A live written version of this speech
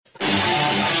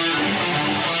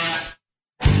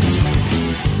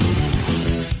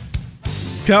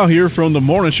Cal here from the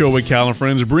Morning Show with Cal and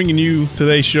Friends, bringing you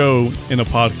today's show in a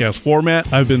podcast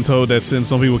format. I've been told that since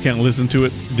some people can't listen to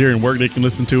it during work, they can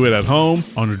listen to it at home,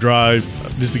 on the drive,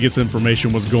 just to get some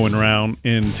information what's going around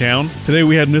in town. Today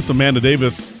we had Miss Amanda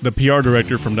Davis, the PR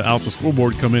director from the Alta School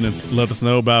Board, come in and let us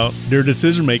know about their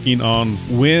decision making on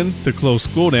when to close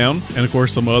school down, and of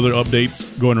course some other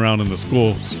updates going around in the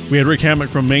schools. We had Rick Hammock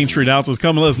from Main Street Altas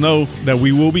come and let us know that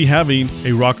we will be having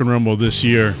a Rock and Rumble this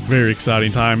year. Very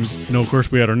exciting times. You know, of course,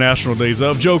 we had our National Days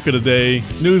of, Joke of the Day,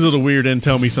 News of the Weird, and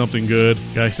Tell Me Something Good.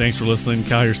 Guys, thanks for listening.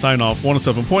 Cal here, sign off,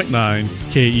 107.9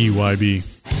 KEYB.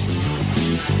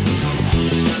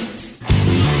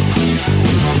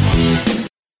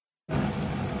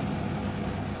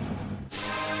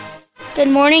 Good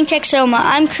morning, Texoma.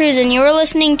 I'm Cruz, and you're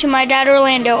listening to my dad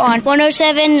Orlando on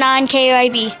 107.9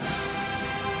 KIB.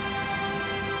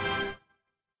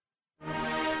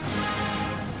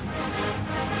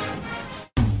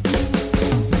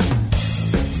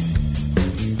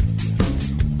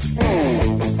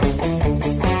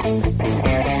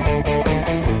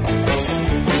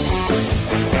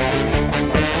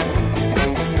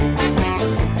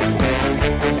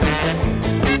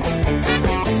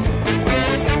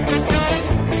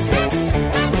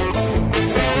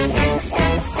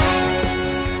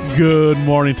 Good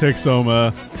morning,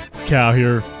 Texoma. Cal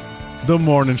here. The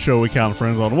Morning Show with Cal and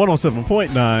Friends on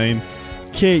 107.9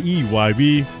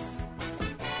 KEYB.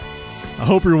 I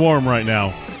hope you're warm right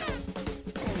now.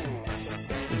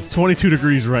 It's 22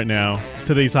 degrees right now.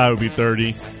 Today's high would be 30.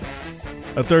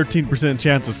 A 13%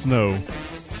 chance of snow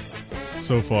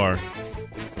so far.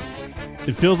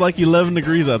 It feels like 11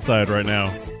 degrees outside right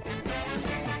now.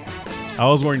 I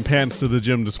was wearing pants to the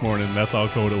gym this morning. That's how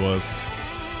cold it was.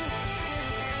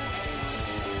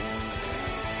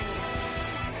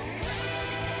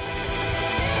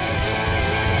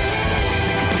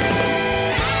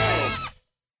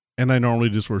 And I normally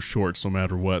just wear shorts no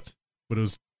matter what. But it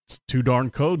was too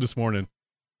darn cold this morning.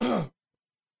 If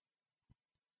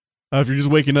you're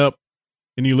just waking up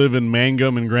and you live in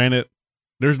Mangum and Granite,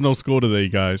 there's no school today,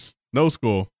 guys. No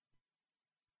school.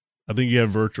 I think you have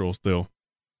virtual still.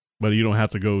 But you don't have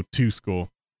to go to school.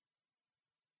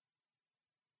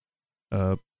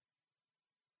 I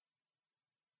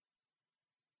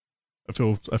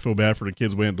feel bad for the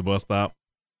kids waiting at the bus stop.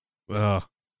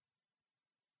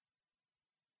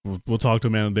 We'll talk to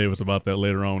Amanda Davis about that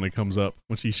later on when it comes up.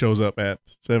 When she shows up at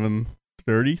 7:30,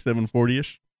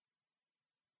 7:40-ish.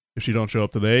 If she don't show up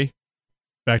today,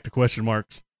 back to question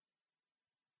marks.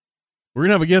 We're going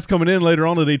to have a guest coming in later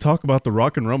on today, talk about the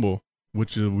Rock and Rumble,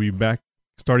 which will be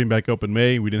starting back up in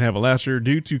May. We didn't have it last year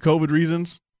due to COVID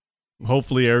reasons.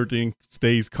 Hopefully everything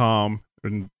stays calm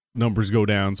and numbers go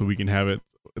down so we can have it.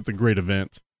 It's a great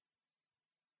event.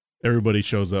 Everybody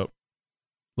shows up.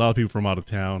 A lot of people from out of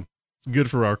town. It's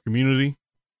good for our community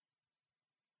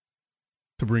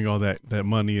to bring all that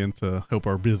money in to help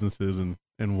our businesses and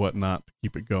whatnot to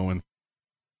keep it going.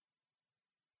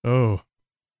 Oh.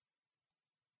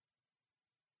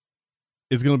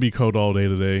 It's going to be cold all day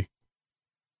today.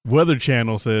 Weather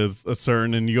Channel says a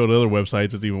certain, and you go to other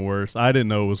websites, it's even worse. I didn't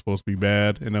know it was supposed to be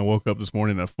bad, and I woke up this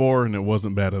morning at 4, and it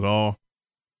wasn't bad at all.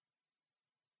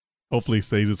 Hopefully it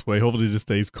stays this way. Hopefully it just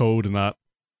stays cold and not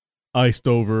iced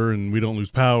over and we don't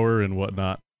lose power and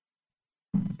whatnot.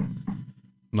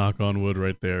 Knock on wood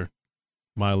right there.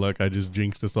 My luck, I just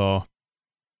jinxed us all.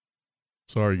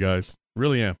 Sorry, guys.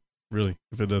 Really am. Really,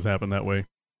 if it does happen that way.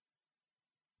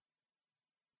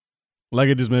 Like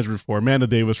I just mentioned before, Amanda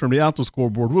Davis from the Alta School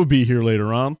Board will be here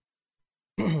later on.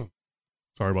 Sorry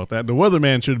about that. The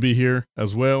weatherman should be here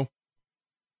as well.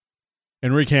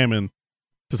 And Rick Hammond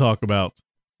to talk about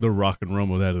the Rock and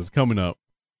Rumble that is coming up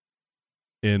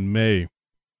in May.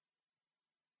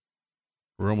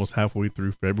 We're almost halfway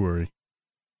through February.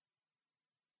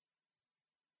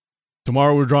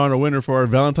 Tomorrow we're drawing a winner for our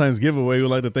Valentine's giveaway. We'd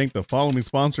like to thank the following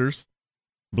sponsors: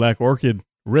 Black Orchid,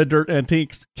 Red Dirt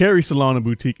Antiques, Carey Salon and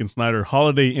Boutique in Snyder,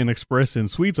 Holiday Inn Express and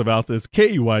Suites of Altas,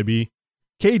 KUYB,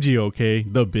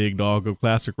 KGOK, The Big Dog of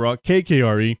Classic Rock,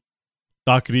 KKRE,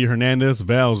 Doherty Hernandez,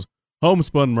 Val's,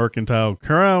 Homespun Mercantile,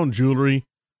 Crown Jewelry,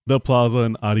 The Plaza,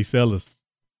 and Adicelis.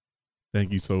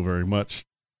 Thank you so very much.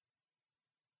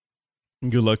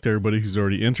 And good luck to everybody who's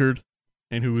already entered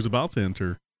and who is about to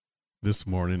enter this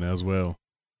morning as well.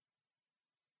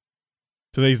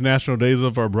 Today's National Days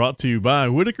Of are brought to you by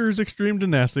Whitaker's Extreme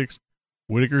Gymnastics.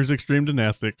 Whitaker's Extreme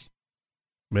Gymnastics.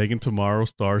 Megan tomorrow,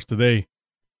 stars today.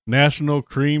 National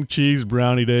Cream Cheese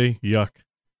Brownie Day. Yuck.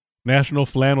 National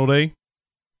Flannel Day.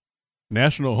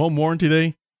 National Home Warranty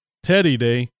Day. Teddy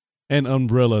Day. And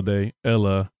Umbrella Day.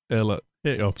 Ella.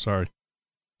 Hey, oh, sorry.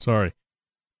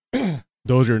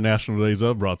 Those are your national days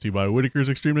up, brought to you by Whitaker's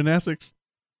Extreme Gymnastics.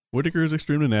 Whitaker's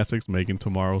Extreme Gymnastics, making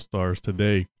tomorrow stars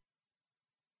today.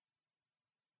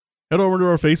 Head over to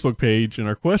our Facebook page, and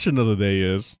our question of the day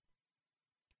is,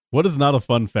 what is not a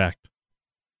fun fact?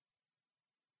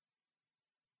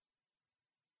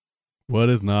 What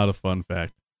is not a fun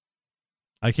fact?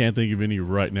 I can't think of any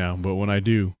right now, but when I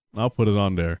do, I'll put it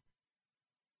on there.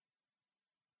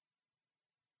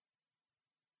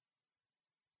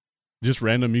 Just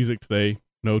random music today.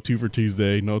 No 2 for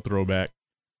Tuesday, no throwback.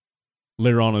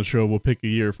 Later on in the show, we'll pick a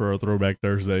year for our Throwback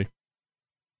Thursday.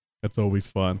 That's always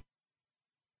fun.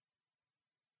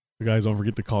 So guys, don't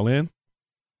forget to call in.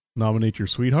 Nominate your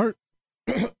sweetheart.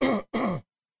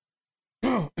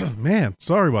 Man,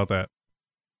 sorry about that.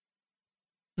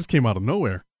 This came out of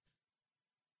nowhere.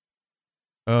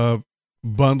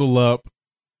 Bundle up.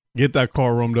 Get that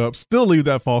car warmed up. Still leave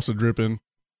that faucet dripping.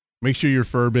 Make sure your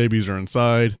fur babies are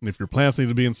inside. And if your plants need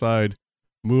to be inside,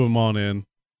 move them on in.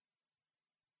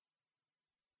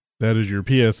 That is your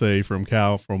PSA from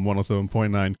Cal from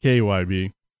 107.9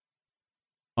 KYB.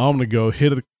 I'm going to go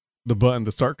hit the button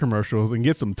to start commercials and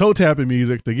get some toe tapping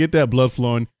music to get that blood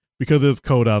flowing because it's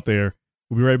cold out there.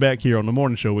 We'll be right back here on the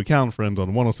morning show with Cal and Friends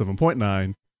on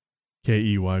 107.9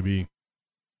 KEYB.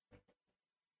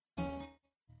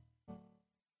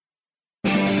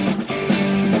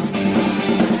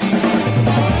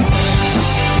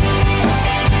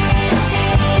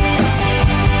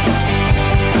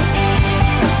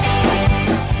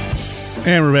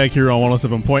 And we're back here on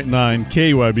 107.9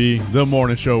 KYB, the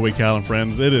morning show with Cal and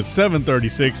Friends. It is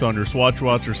 7:36 on your Swatch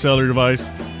Watch or cellular device.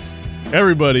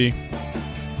 Everybody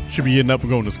should be getting up and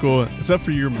going to school, except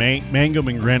for your Mangum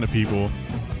and Granite people.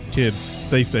 Kids,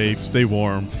 stay safe, stay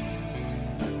warm,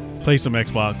 play some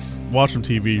Xbox, watch some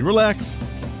TV, relax.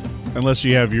 Unless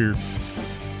you have your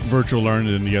virtual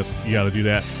learning, then yes, you got to do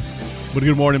that. But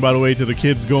good morning, by the way, to the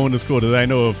kids going to school today. I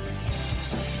know of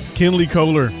Kinley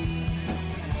Kohler,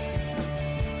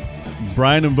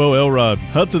 Brian and Bo Elrod,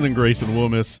 Hudson and Grayson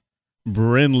Wilmus,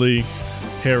 Brindley,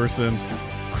 Harrison,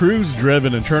 Cruz,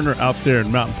 Drebin, and Turner out there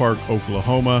in Mountain Park,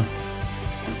 Oklahoma.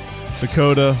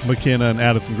 Dakota, McKenna, and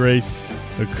Addison Grace.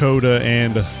 Dakota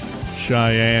and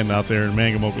Cheyenne out there in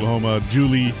Mangum, Oklahoma.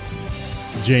 Julie,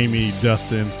 Jamie,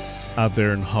 Dustin out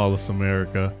there in Hollis,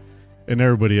 America. And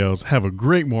everybody else, have a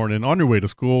great morning on your way to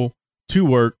school, to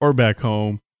work, or back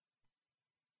home,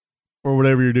 or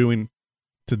whatever you're doing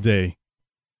today.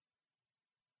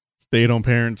 Stay-at-home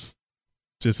parents,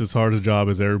 just as hard a job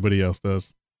as everybody else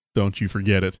does. Don't you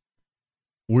forget it.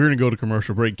 We're going to go to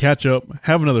commercial break, catch up,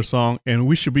 have another song, and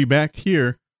we should be back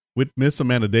here with Miss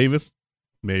Amanda Davis,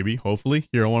 maybe, hopefully,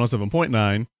 here on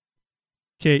 107.9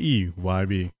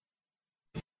 KEYB.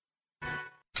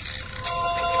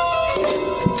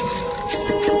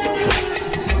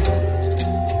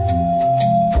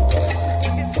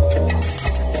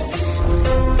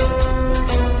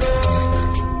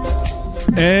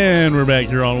 And we're back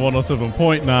here on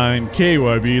 107.9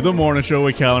 KYB, the morning show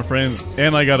with Cal and Friends.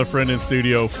 And I got a friend in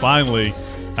studio, finally,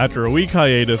 after a week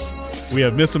hiatus. We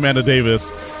have Miss Amanda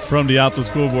Davis from the Alta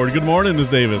School Board. Good morning, Ms.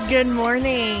 Davis. Good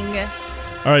morning.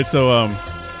 All right, so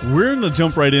we're going to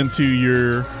jump right into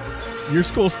your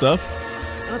school stuff.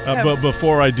 Let's go. But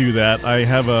before I do that, I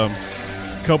have a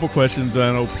couple questions that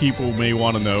I know people may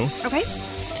want to know. Okay.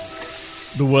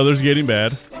 The weather's getting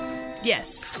bad.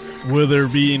 Yes. Will there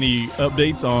be any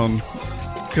updates on?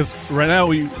 Because right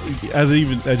now,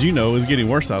 as you know, it's getting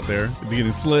worse out there. It's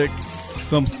getting slick.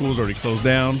 Some schools already closed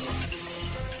down.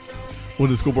 Will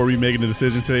the school board be making a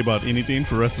decision today about anything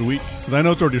for the rest of the week? Because I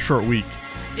know it's already a short week.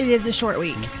 It is a short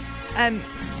week.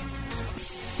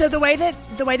 So the way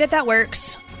that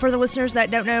works, for the listeners that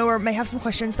don't know or may have some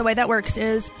questions, the way that works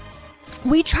is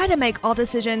we try to make all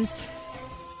decisions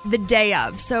the day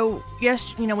of. So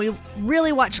yes, we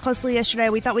really watched closely yesterday.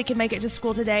 We thought we could make it to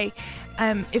school today.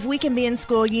 If we can be in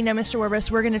school, Mr. Werbus,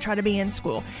 we're going to try to be in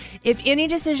school. If any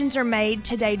decisions are made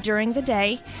today during the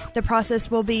day, the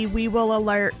process will be we will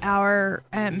alert our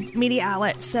media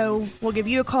outlets. So we'll give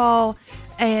you a call,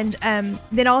 and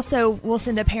then also we'll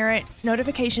send a parent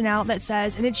notification out that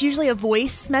says, and it's usually a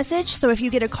voice message. So if you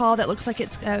get a call that looks like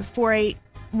it's a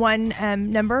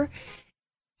 481 number,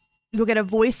 you'll get a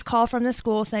voice call from the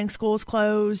school saying school's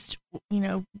closed,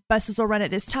 buses will run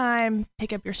at this time,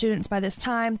 pick up your students by this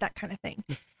time, that kind of thing.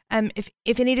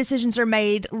 If any decisions are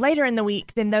made later in the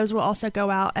week, then those will also go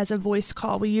out as a voice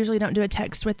call. We usually don't do a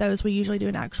text with those. We usually do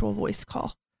an actual voice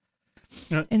call.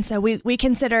 And so we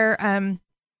consider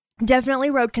definitely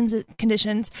road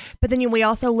conditions, but then we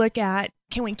also look at,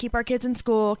 can we keep our kids in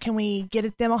school? Can we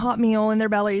get them a hot meal in their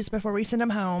bellies before we send them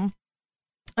home?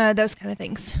 Those kind of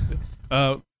things.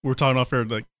 We're talking off here,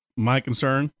 like my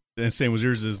concern, and same as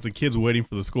yours, is the kids waiting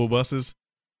for the school buses.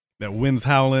 That wind's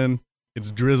howling,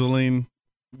 it's drizzling.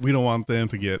 We don't want them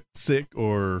to get sick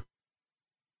or,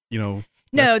 No,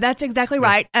 that's exactly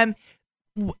right.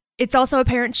 It's also a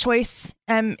parent's choice.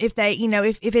 If they,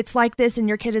 if it's like this and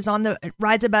your kid is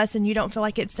rides a bus and you don't feel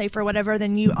like it's safe or whatever,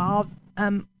 then you all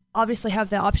obviously have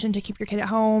the option to keep your kid at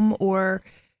home or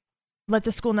let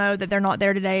the school know that they're not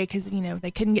there today because,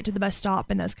 they couldn't get to the bus stop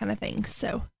and those kind of things.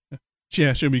 So,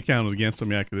 yeah, it should be counted against them,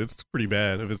 because it's pretty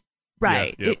bad. If it's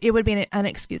right. Yeah. It would be an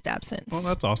unexcused absence. Well,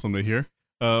 that's awesome to hear.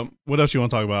 What else you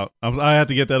want to talk about? I have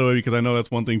to get that away because I know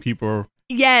that's one thing people are.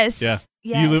 Yes. Yeah.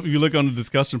 Yes. You look on the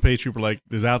discussion page, people are like,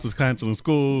 there's Altus canceling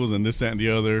schools and this, that, and the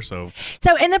other. So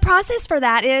in the process for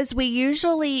that is we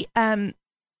usually,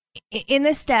 in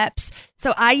the steps,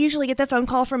 so I usually get the phone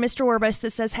call from Mr. Orbis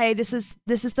that says, hey, this is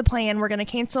the plan. We're going to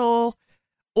cancel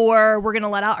or we're going to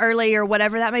let out early or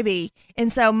whatever that may be.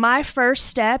 And so my first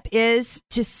step is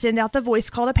to send out the voice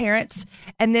call to parents.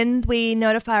 And then we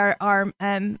notify our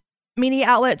media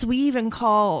outlets. We even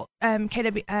call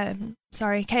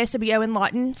KSWO in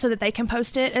Lawton so that they can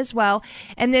post it as well.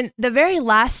 And then the very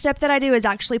last step that I do is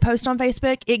actually post on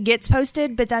Facebook. It gets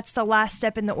posted, but that's the last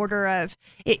step in the order of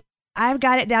it. I've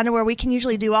got it down to where we can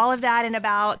usually do all of that in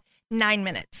about 9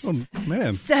 minutes. Oh,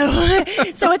 man.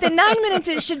 So within 9 minutes,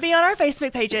 it should be on our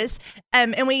Facebook pages.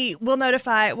 And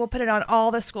we'll put it on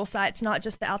all the school sites, not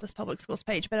just the Altus Public Schools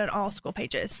page, but on all school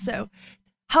pages. So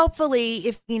hopefully,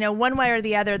 if, one way or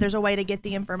the other, there's a way to get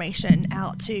the information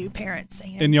out to parents.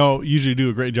 And y'all usually do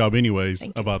a great job anyways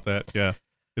about that. Yeah.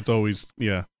 It's always,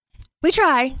 yeah. We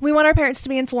try. We want our parents to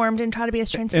be informed and try to be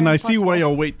as transparent and I as see possible. why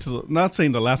y'all wait till, not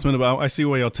saying the last minute, but I see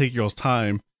why y'all take y'all's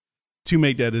time to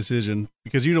make that decision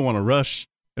because you don't want to rush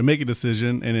and make a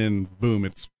decision and then boom,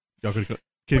 kids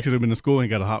could have been to school and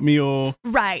got a hot meal.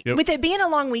 Right. Yep. With it being a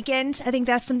long weekend, I think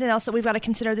that's something else that we've got to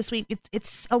consider this week.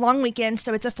 It's a long weekend,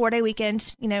 so it's a 4-day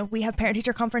weekend. We have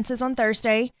parent-teacher conferences on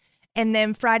Thursday, and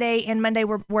then Friday and Monday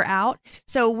we're out.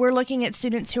 So we're looking at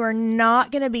students who are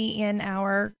not going to be in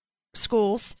our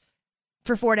schools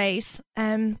for 4 days.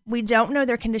 We don't know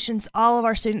their conditions, all of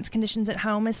our students' conditions at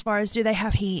home as far as do they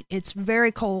have heat. It's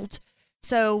very cold.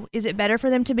 So is it better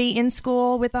for them to be in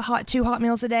school with 2 hot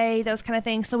meals a day, those kind of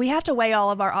things? So we have to weigh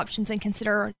all of our options and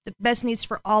consider the best needs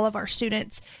for all of our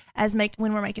students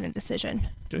when we're making a decision.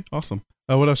 Okay, awesome.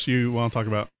 What else do you want to talk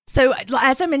about? So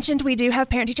as I mentioned, we do have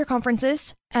parent-teacher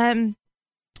conferences.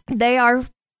 They are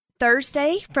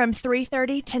Thursday from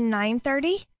 3:30 to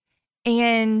 9:30.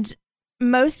 And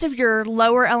most of your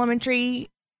lower elementary,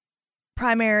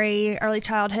 primary, early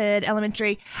childhood,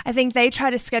 elementary, I think they try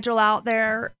to schedule out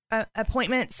their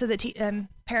appointments so that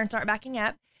parents aren't backing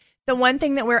up. The one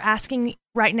thing that we're asking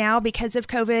right now because of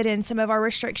COVID and some of our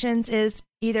restrictions is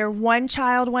either 1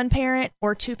 child, 1 parent,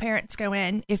 or 2 parents go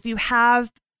in. If you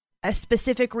have a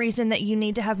specific reason that you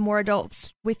need to have more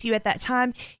adults with you at that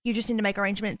time, you just need to make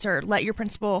arrangements or let your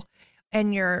principal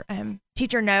and your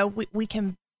teacher know. We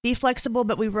can be flexible,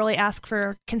 but we really ask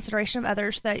for consideration of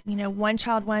others that, 1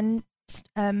 child, 1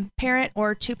 parent,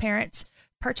 or 2 parents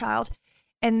per child.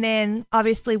 And then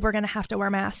obviously we're going to have to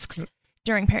wear masks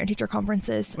during parent-teacher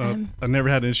conferences. I've never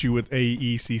had an issue with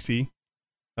AECC.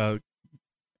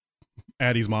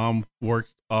 Addie's mom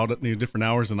works all the different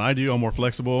hours than I do. I'm more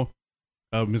flexible.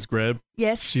 Ms. Greb.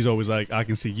 Yes. She's always like, I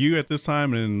can see you at this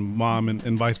time, and mom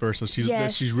and vice versa.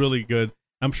 She's really good.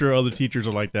 I'm sure other teachers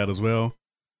are like that as well.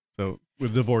 So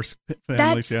with divorced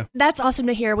families, That's awesome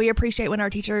to hear. We appreciate when our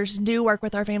teachers do work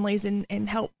with our families and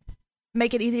help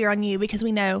make it easier on you because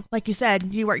we know, like you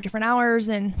said, you work different hours,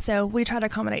 and so we try to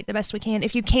accommodate the best we can.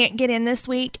 If you can't get in this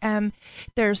week,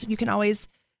 you can always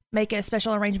make a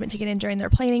special arrangement to get in during their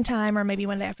planning time or maybe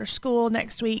one day after school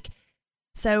next week.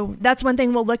 So that's one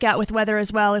thing we'll look at with weather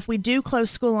as well. If we do close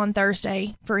school on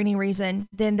Thursday for any reason,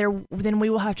 then we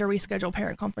will have to reschedule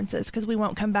parent conferences because we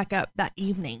won't come back up that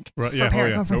evening for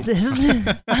parent conferences.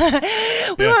 Nope.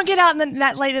 We won't get out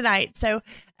that late at night. So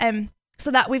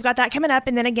that we've got that coming up.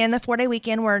 And then again, the 4-day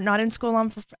weekend, we're not in school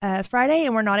on Friday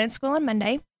and we're not in school on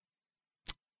Monday.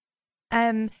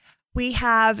 We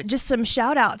have just some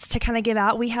shout outs to kind of give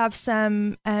out. We have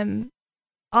some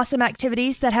awesome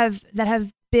activities that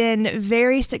have been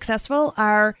very successful.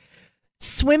 Our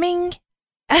swimming.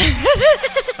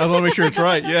 I want to make sure it's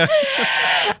right. Yeah.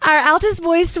 Our Altus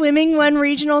boys swimming won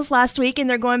regionals last week, and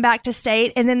they're going back to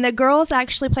state. And then the girls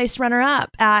actually placed runner-up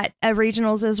at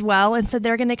regionals as well, and so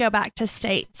they're going to go back to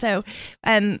state. So,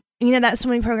 that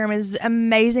swimming program is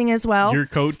amazing as well. Your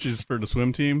coaches for the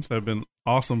swim teams have been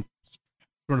awesome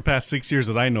for the past 6 years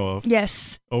that I know of.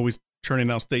 Yes. Always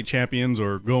turning out state champions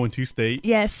or going to state.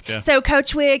 Yes. Yeah. So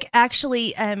Coach Wig,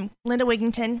 actually, Linda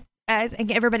Wigington, I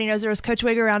think everybody knows there was Coach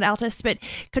Wig around Altus, but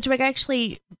Coach Wig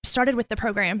actually started with the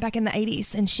program back in the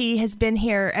 80s, and she has been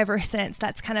here ever since.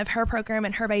 That's kind of her program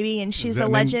and her baby, and she's a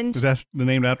legend. Is that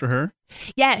named after her?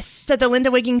 Yes. So the Linda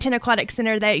Wigington Aquatic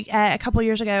Center, they a couple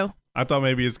years ago. I thought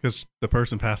maybe it's because the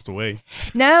person passed away.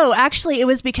 No, actually, it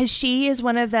was because she was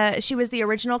the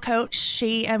original coach.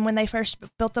 She, when they first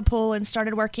built the pool and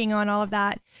started working on all of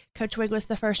that, Coach Wig was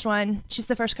the first one. She's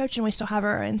the first coach, and we still have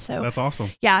her. And so that's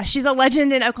awesome. Yeah, she's a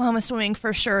legend in Oklahoma swimming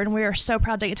for sure, and we are so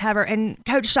proud to get to have her. And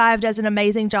Coach Shive does an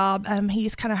amazing job.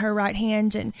 He's kind of her right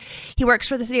hand, and he works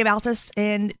for the city of Altus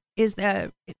and is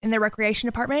in the recreation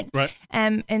department. Right.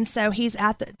 And so he's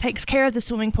takes care of the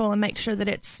swimming pool and makes sure that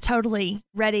it's totally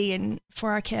ready and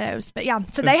for our kiddos. But yeah,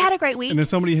 so they had a great week. And then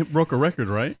somebody broke a record,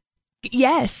 right?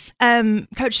 Yes.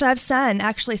 Coach Shive's son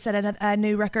actually set a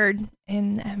new record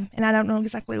and I don't know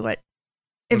exactly what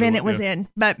event it was in,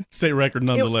 but state record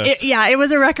nonetheless. It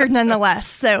was a record nonetheless.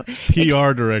 So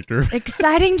PR director.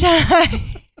 Exciting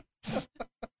times.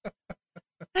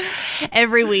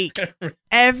 Every week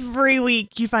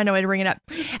you find a way to bring it up.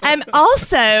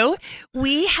 Also,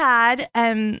 we had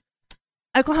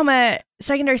Oklahoma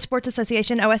Secondary Sports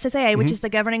Association, OSSAA, which is the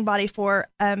governing body for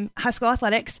high school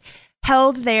athletics,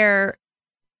 held their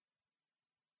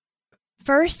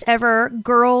first ever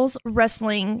girls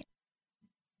wrestling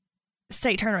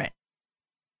state tournament.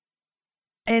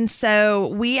 And so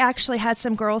we actually had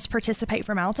some girls participate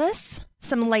from Altus,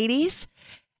 some ladies.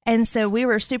 And so we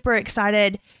were super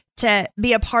excited to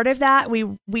be a part of that.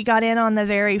 We got in on the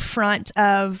very front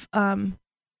of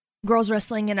girls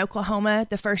wrestling in Oklahoma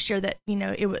the first year that,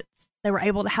 they were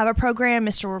able to have a program.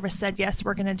 Mr. Orbis said, yes,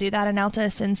 we're going to do that in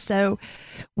Altus. And so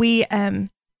we, it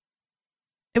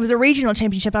was a regional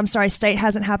championship. I'm sorry, state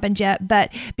hasn't happened yet,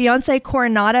 but Beyonce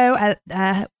Coronado at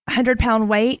 100-pound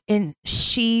weight, and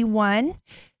she won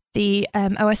the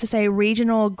OSSA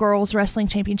Regional Girls Wrestling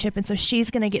Championship, and so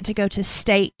she's going to get to go to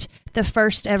state, the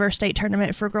first ever state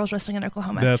tournament for girls wrestling in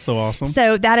Oklahoma. That's so awesome.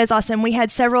 So that is awesome. We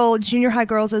had several junior high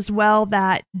girls as well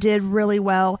that did really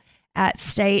well at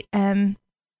state.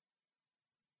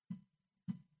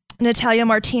 Natalia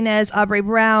Martinez, Aubrey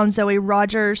Brown, Zoe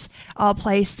Rogers, all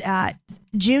placed at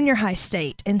junior high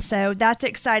state, and so that's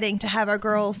exciting to have our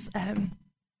girls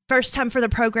first time for the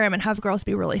program and have girls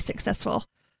be really successful.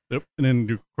 Yep. And then,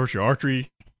 of course, your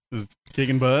archery is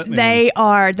kicking butt. They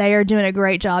are doing a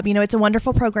great job. It's a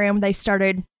wonderful program. They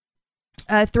started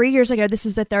 3 years ago. This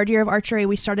is the third year of archery.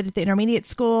 We started at the intermediate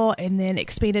school and then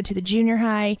expanded to the junior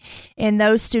high. And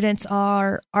those students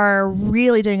are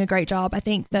really doing a great job. I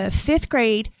think the fifth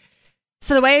grade,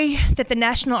 so the way that the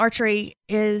national archery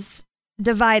is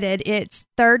divided, it's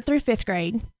third through fifth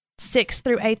grade, sixth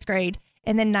through eighth grade,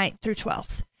 and then ninth through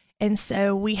 12th. And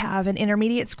so we have an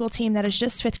intermediate school team that is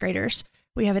just fifth graders.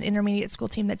 We have an intermediate school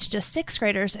team that's just sixth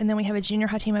graders. And then we have a junior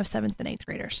high team of seventh and eighth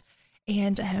graders.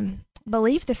 And I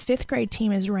believe the fifth grade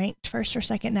team is ranked first or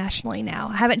second nationally now.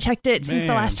 I haven't checked it since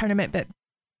the last tournament, but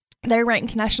they're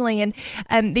ranked nationally.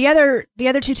 And the other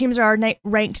two teams are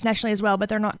ranked nationally as well, but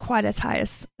they're not quite as high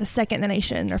as second in the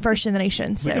nation or first in the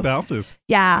nation. So look at Altus.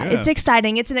 Yeah, it's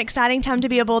exciting. It's an exciting time to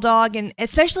be a Bulldog, and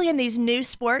especially in these new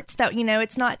sports that,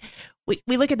 it's not...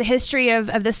 We look at the history of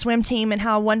the swim team and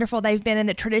how wonderful they've been in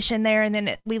the tradition there, and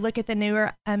then we look at the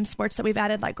newer sports that we've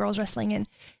added, like girls wrestling and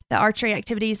the archery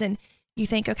activities, and you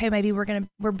think, okay, maybe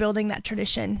we're building that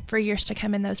tradition for years to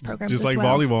come in those programs. Just as like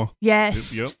well. volleyball.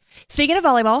 Yes. Yep. Speaking of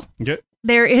volleyball,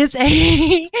 there is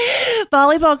a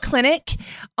volleyball clinic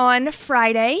on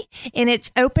Friday, and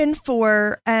it's open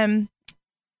for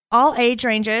all age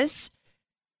ranges.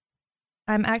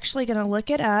 I'm actually going to look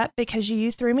it up because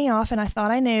you threw me off and I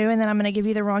thought I knew, and then I'm going to give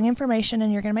you the wrong information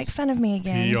and you're going to make fun of me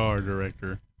again. PR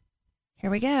director. Here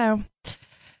we go.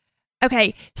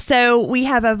 Okay, so we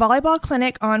have a volleyball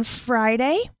clinic on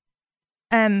Friday,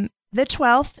 the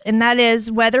 12th, and that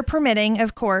is weather permitting,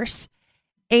 of course,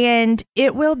 and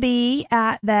it will be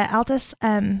at the Altus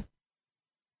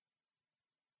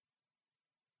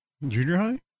junior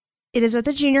high? It is at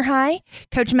the junior high.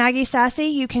 Coach Maggie Sassy,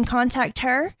 you can contact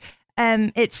her.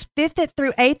 It's 5th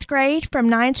through 8th grade from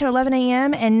 9 to 11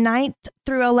 a.m. and 9th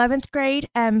through 11th grade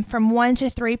from 1 to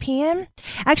 3 p.m.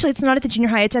 Actually, it's not at the junior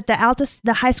high. It's at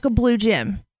the high school blue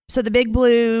gym. So the big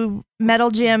blue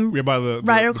metal gym by the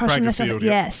right across from the field.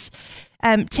 Yes.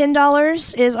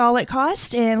 $10 is all it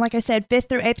costs. And like I said, 5th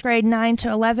through 8th grade, 9 to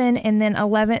 11. And then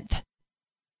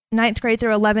 9th grade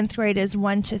through 11th grade is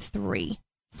 1 to 3.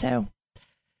 So.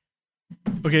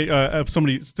 Okay.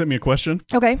 Somebody sent me a question.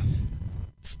 Okay.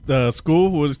 School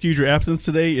will excuse your absence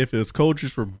today if it's cold,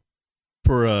 just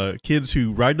for kids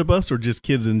who ride the bus, or just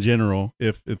kids in general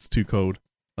if it's too cold.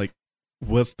 Like,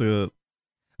 what's the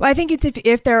Well, I think it's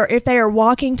if they are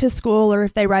walking to school or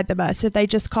if they ride the bus. If they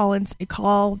just call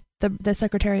the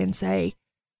secretary and say,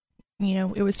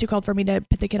 it was too cold for me to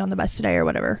put the kid on the bus today or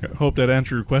whatever. I hope that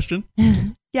answered your question.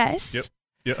 Yes. Yep.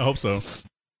 Yeah, I hope so.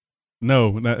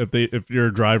 No, if you're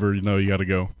a driver, you got to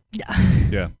go. Yeah.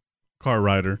 Yeah. Car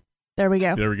rider. There we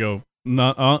go. There we go.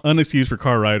 Not unexcused for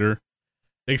car rider.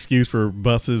 Excuse for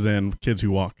buses and kids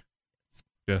who walk.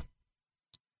 Yeah.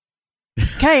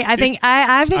 Okay, I think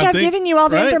I've given you all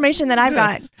the information that I've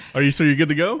got. Are you you're good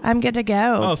to go? I'm good to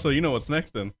go. Oh, so you know what's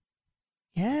next then?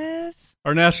 Yes.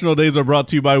 Our national days are brought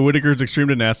to you by Whitaker's Extreme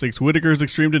Gymnastics. Whitaker's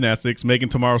Extreme Gymnastics, making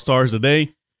tomorrow stars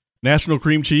today. National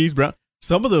cream cheese brown.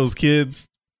 Some of those kids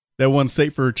that won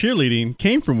state for cheerleading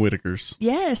came from Whitaker's.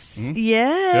 Yes. Mm-hmm.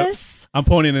 Yes. Yep. I'm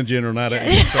pointing in general, not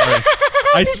at you. Sorry.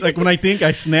 When I think,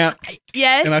 I snap.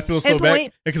 Yes. And I feel so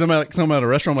bad because I'm at a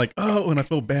restaurant. I'm like, oh, and I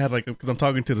feel bad, because I'm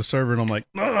talking to the server, and I'm like,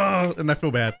 oh, and I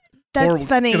feel bad. That's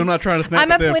funny. Because I'm not trying to snap.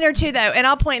 I'm a pointer too, though, and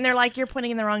I'll point, and they're like, "You're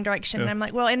pointing in the wrong direction." Yeah. And I'm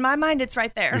like, "Well, in my mind, it's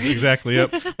right there." Exactly.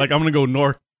 Yep. Like I'm gonna go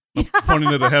north, I'm pointing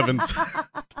to the heavens.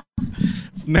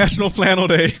 National Flannel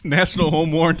Day, National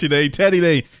Home Warranty Day, Teddy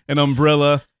Day, and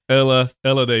Umbrella Ella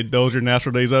Day. Those are your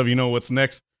national days of. You know what's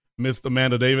next, Miss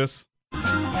Amanda Davis?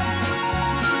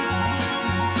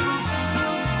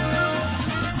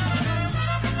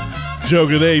 Joke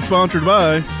today sponsored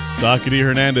by Dockety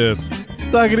Hernandez.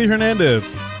 Dockety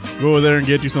Hernandez. Go over there and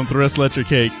get you some Tres Leche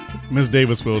cake. Miss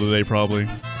Davis will today, probably.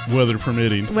 Weather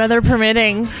permitting. Weather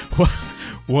permitting.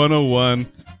 101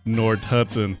 North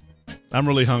Hudson. I'm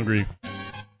really hungry.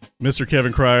 Mr.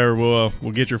 Kevin Cryer will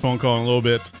get your phone call in a little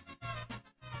bit.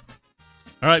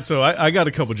 All right, so I got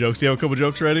a couple jokes. You have a couple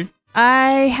jokes ready?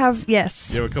 I have,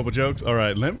 yes. You have a couple jokes? All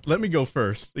right, let me go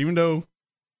first. Even though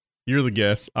you're the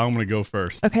guest, I'm going to go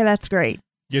first. Okay, that's great.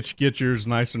 Get yours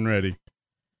nice and ready.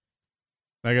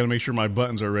 I got to make sure my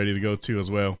buttons are ready to go too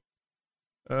as well.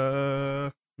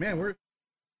 Man, where'd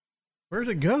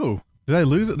it go? Did I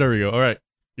lose it? There we go. All right,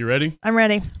 you ready? I'm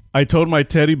ready. I told my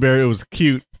teddy bear it was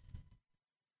cute.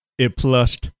 It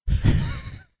plushed.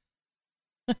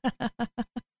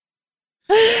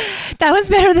 That was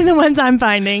better than the ones I'm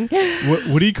finding.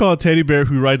 What do you call a teddy bear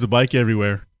who rides a bike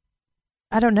everywhere?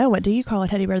 I don't know. What do you call a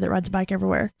teddy bear that rides a bike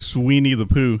everywhere? Sweeney the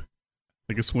Pooh.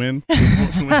 Like a swin?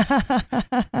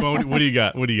 Well, what do you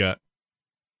got? What do you got?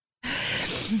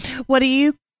 What do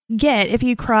you get if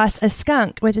you cross a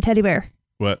skunk with a teddy bear?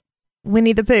 What?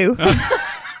 Winnie the Pooh.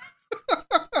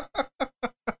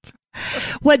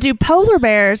 What do polar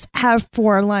bears have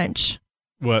for lunch?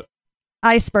 What?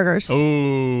 Icebergers.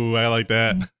 Oh, I like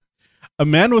that. A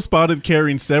man was spotted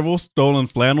carrying several stolen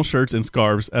flannel shirts and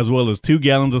scarves, as well as 2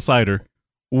 gallons of cider.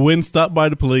 When stopped by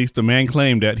the police, the man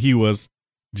claimed that he was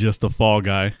just a fall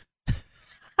guy.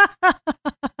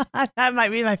 That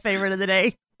might be my favorite of the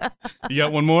day. You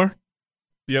got one more?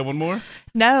 You got one more?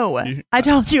 No. I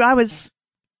told you I was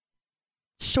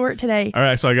short today. All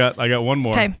right, so I got one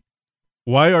more. Okay.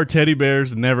 Why are teddy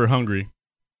bears never hungry?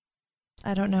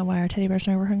 I don't know why our teddy bears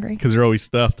never hungry. Because they're always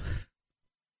stuffed.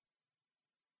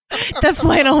 The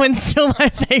flannel one's still my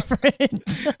favorite.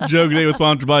 Joke today was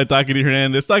sponsored by Dockety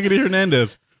Hernandez. Dockety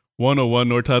Hernandez, 101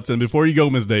 North Hudson. Before you go,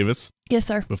 Ms. Davis. Yes,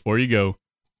 sir. Before you go,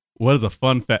 what is a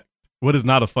fun fact? What is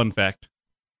not a fun fact?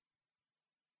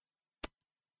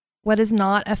 What is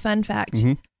not a fun fact?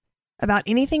 Mm-hmm. About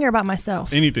anything or about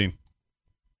myself? Anything.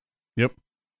 Yep.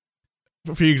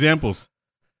 For a few examples,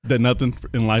 that nothing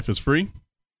in life is free.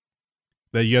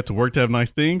 That you have to work to have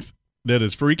nice things. That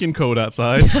it's freaking cold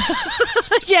outside.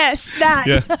 Yes, that.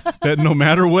 Yeah. That no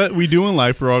matter what we do in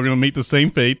life, we're all going to meet the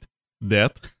same fate,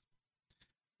 death.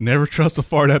 Never trust a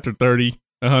fart after 30.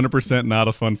 100% not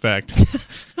a fun fact.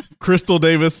 Crystal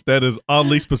Davis, that is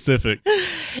oddly specific.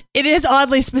 It is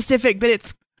oddly specific, but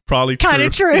it's probably kind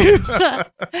of true.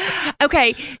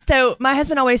 Okay, so my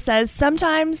husband always says,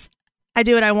 sometimes I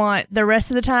do what I want. The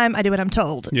rest of the time, I do what I'm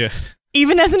told. Yeah.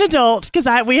 Even as an adult, because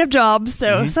we have jobs,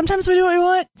 so sometimes we do what we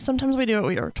want, sometimes we do what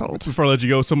we are told. Before I let you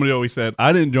go, somebody always said,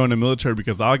 I didn't join the military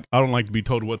because I don't like to be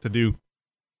told what to do.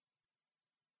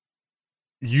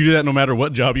 You do that no matter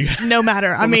what job you have. No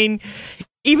matter. I mean,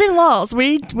 even laws,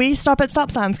 we stop at stop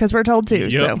signs because we're told to.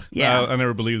 Yep. So, yeah. I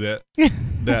never believed that.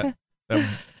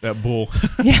 that bull.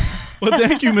 Yeah. Well,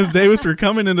 thank you, Ms. Davis, for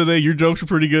coming in today. Your jokes were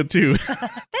pretty good, too.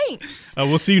 Thanks.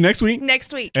 We'll see you next week.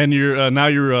 Next week. And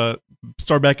you're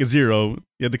start back at 0.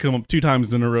 You have to come up 2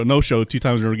 times in a row. No show, 2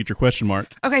 times in a row to get your question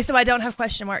mark. Okay, so I don't have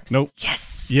question marks. Nope.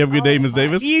 Yes. You have a good day, Ms.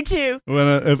 Davis. You too.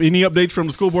 Well, if any updates from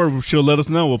the school board, she'll let us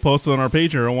know. We'll post it on our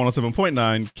page here on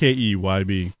 107.9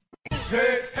 KEYB.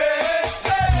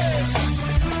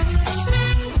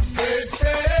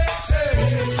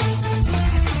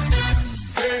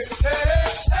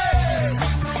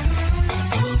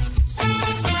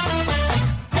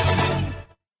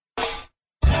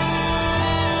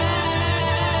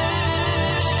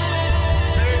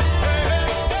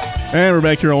 And we're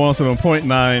back here on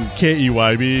 107.9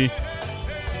 KEYB.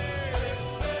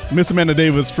 Miss Amanda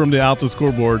Davis from the Altus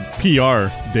Scoreboard, PR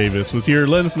Davis, was here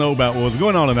letting us know about what was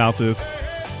going on in Altus,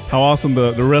 how awesome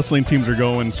the wrestling teams are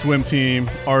going, swim team,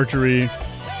 archery,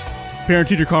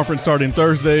 parent-teacher conference starting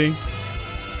Thursday,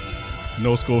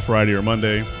 no school Friday or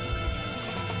Monday.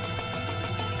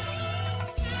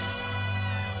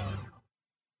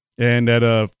 And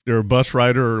that their bus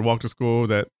rider or walk to school,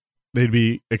 that they'd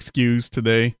be excused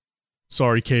today.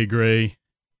 Sorry, Kay Gray.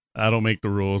 I don't make the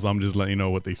rules. I'm just letting you know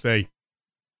what they say.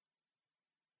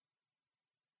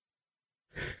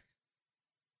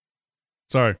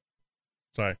 Sorry.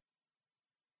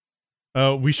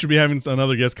 We should be having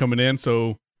another guest coming in.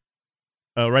 So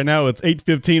right now it's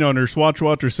 8:15 on your Swatch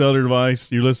Watch or cellular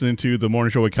device. You're listening to the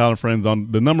Morning Show with Cal and Friends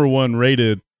on the #1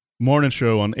 rated morning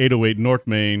show on 808 North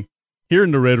Main. Here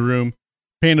in the Red Room,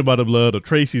 painted by the blood of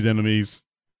Tracy's enemies,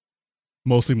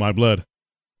 mostly my blood.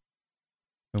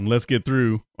 And let's get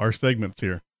through our segments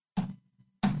here.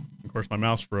 Of course, my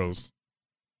mouse froze.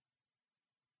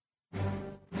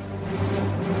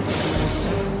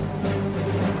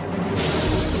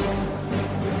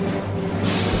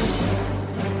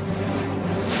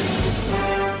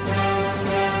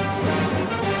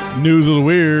 News of the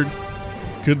Weird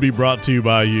could be brought to you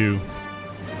by you.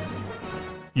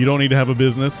 You don't need to have a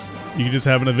business. You can just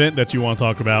have an event that you want to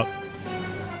talk about.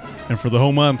 And for the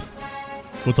whole month,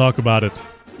 we'll talk about it.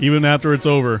 Even after it's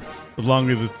over, as long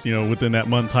as it's, within that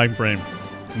month time frame.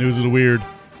 News of the Weird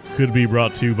could be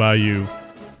brought to you by you.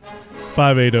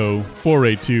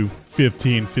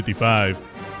 580-482-1555.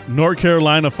 North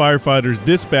Carolina firefighters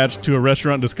dispatched to a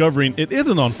restaurant discovering it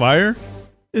isn't on fire.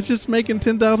 It's just making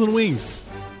 10,000 wings.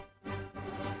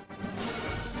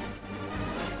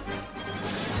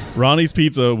 Ronnie's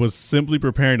Pizza was simply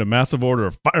preparing a massive order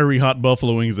of fiery hot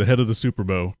buffalo wings ahead of the Super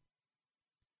Bowl.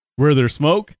 Where there's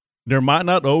smoke, there might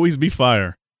not always be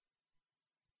fire,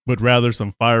 but rather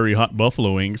some fiery hot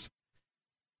buffalo wings.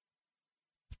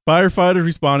 Firefighters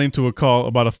responding to a call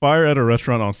about a fire at a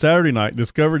restaurant on Saturday night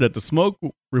discovered that the smoke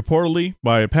reportedly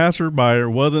by a passerby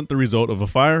wasn't the result of a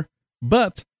fire,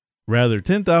 but rather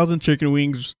 10,000 chicken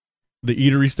wings the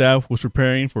eatery staff was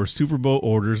preparing for Super Bowl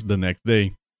orders the next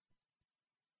day.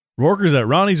 Workers at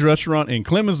Ronnie's restaurant in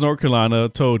Clemens, North Carolina,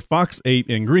 told Fox 8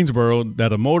 in Greensboro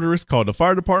that a motorist called the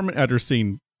fire department after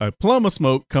seeing a plume of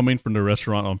smoke coming from the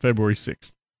restaurant on February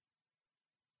 6th.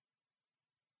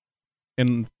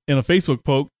 In a Facebook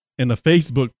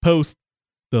post,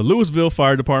 the Louisville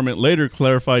Fire Department later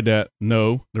clarified that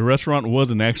no, the restaurant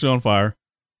wasn't actually on fire.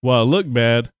 While it looked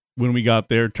bad when we got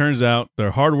there, turns out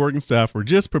their hardworking staff were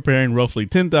just preparing roughly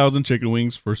 10,000 chicken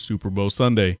wings for Super Bowl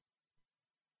Sunday.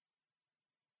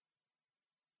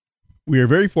 We are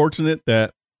very fortunate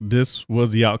that this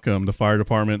was the outcome. The fire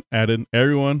department added,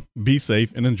 everyone be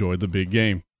safe and enjoy the big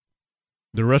game.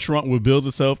 The restaurant will bill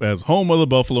itself as home of the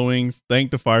buffalo wings.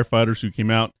 Thank the firefighters who came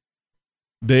out.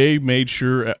 They made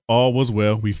sure all was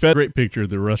well. We fed a great picture,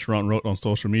 the restaurant wrote on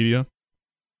social media.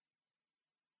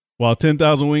 While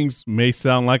 10,000 wings may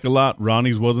sound like a lot,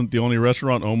 Ronnie's wasn't the only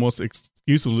restaurant almost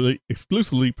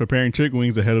exclusively preparing chicken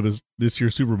wings ahead of this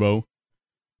year's Super Bowl.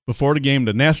 Before the game,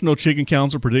 the National Chicken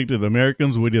Council predicted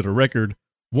Americans would eat a record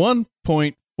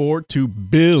 1.42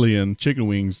 billion chicken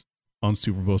wings on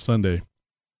Super Bowl Sunday.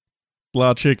 A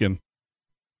lot of chicken.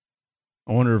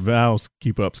 I wonder if Val's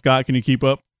keep up. Scott, can you keep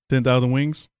up 10,000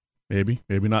 wings? Maybe,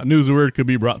 maybe not. News of Weird could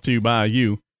be brought to you by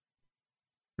you.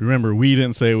 Remember, we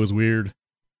didn't say it was weird.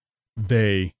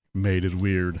 They made it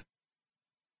weird.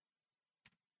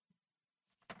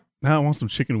 Now I want some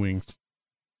chicken wings.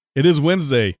 It is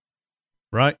Wednesday.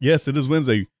 Right? Yes, it is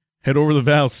Wednesday. Head over to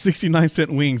Val's,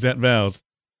 69-cent wings at Val's.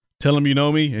 Tell them you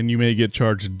know me, and you may get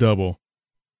charged double.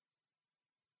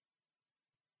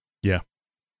 Yeah.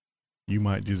 You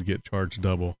might just get charged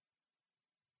double.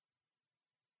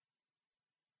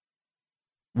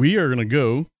 We are going to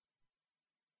go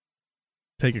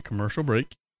take a commercial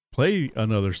break, play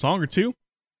another song or two,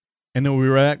 and then we'll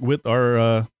be back with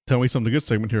our Tell Me Something Good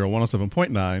segment here on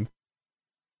 107.9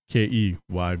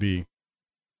 KEYB.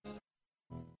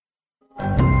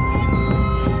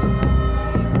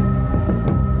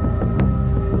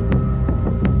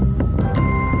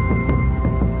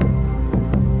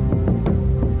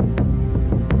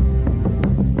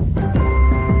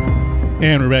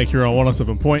 And we're back here on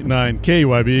 107.9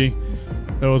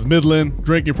 KYB. That was Midland,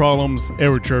 Drinking Problems,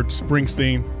 Edward Church,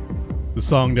 Springsteen. The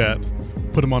song that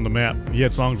put him on the map. He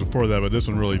had songs before that, but this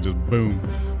one really just boom,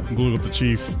 blew up the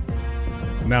Chief.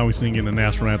 Now he's singing the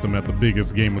national anthem at the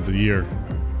biggest game of the year.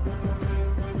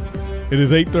 It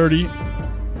is 8:30,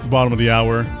 bottom of the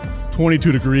hour,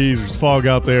 22 degrees, there's fog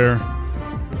out there.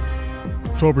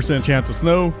 12% chance of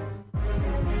snow.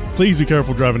 Please be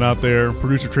careful driving out there.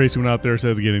 Producer Tracy went out there,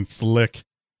 says it's getting slick.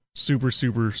 Super,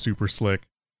 super, super slick.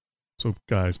 So,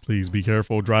 guys, please be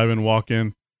careful. Driving,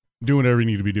 walking, doing whatever you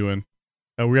need to be doing.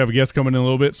 We have a guest coming in a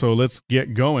little bit, so let's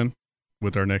get going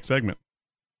with our next segment.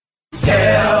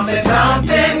 Tell me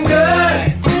something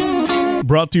good.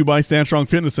 Brought to you by Stand Strong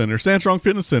Fitness Center. Stand Strong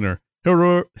Fitness Center.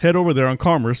 Head over there on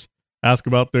Commerce. Ask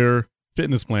about their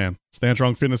fitness plan. Stand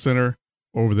Strong Fitness Center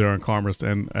over there on Commerce.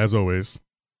 And as always,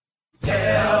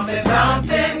 tell me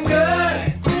something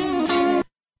good.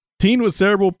 Teen with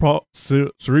cerebral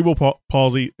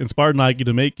palsy inspired Nike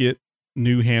to make it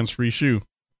new hands-free shoe.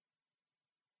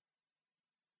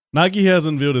 Nike has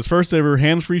unveiled its first ever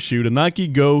hands-free shoe, the Nike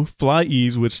Go Fly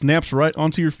Ease, which snaps right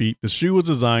onto your feet. The shoe was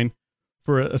designed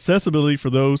for accessibility for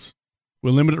those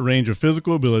with limited range of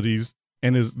physical abilities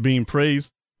and is being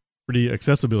praised for the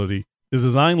accessibility. This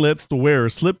design lets the wearer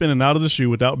slip in and out of the shoe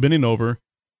without bending over,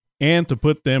 and to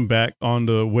put them back on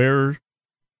the wearer,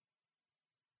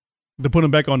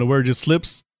 just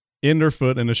slips in their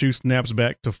foot and the shoe snaps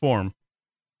back to form.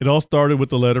 It all started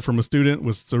with a letter from a student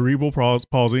with cerebral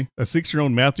palsy. A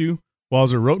 6-year-old Matthew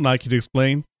Walzer wrote Nike to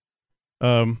explain,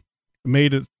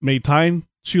 made tying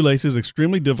shoelaces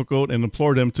extremely difficult and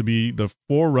implored them to be the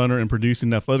forerunner in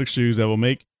producing athletic shoes that will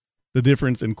make the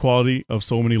difference in quality of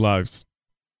so many lives.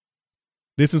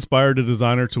 This inspired the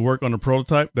designer to work on a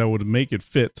prototype that would make it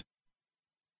fit.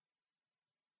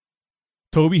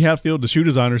 Toby Hatfield, the shoe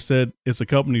designer, said it's the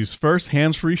company's first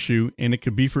hands-free shoe and it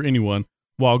could be for anyone.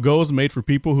 While Go is made for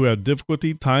people who have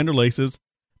difficulty tying their laces,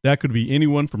 that could be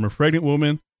anyone from a pregnant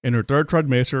woman in her third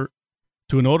trimester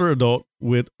to an older adult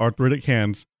with arthritic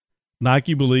hands.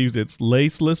 Nike believes its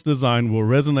laceless design will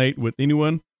resonate with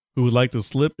anyone who would like to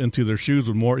slip into their shoes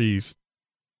with more ease.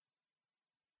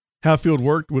 Hatfield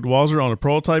worked with Walzer on a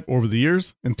prototype over the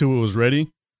years until it was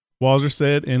ready. Walzer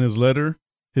said in his letter,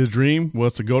 his dream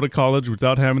was to go to college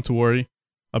without having to worry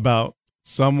about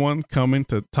someone coming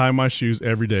to tie my shoes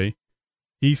every day.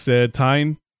 He said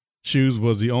tying shoes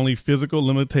was the only physical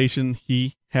limitation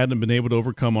he hadn't been able to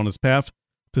overcome on his path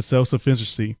to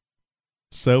self-sufficiency.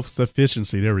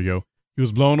 There we go. He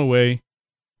was blown away.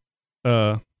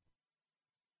 The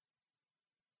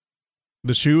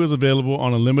shoe is available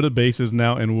on a limited basis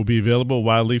now and will be available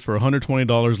widely for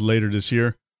 $120 later this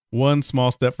year. One small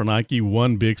step for Nike,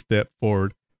 one big step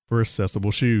forward for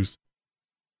accessible shoes.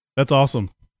 That's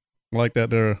awesome. I like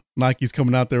that Nike's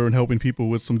coming out there and helping people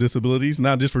with some disabilities,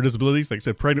 not just for disabilities, like I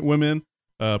said, pregnant women,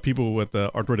 people with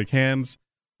arthritic hands,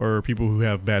 or people who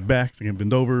have bad backs, they can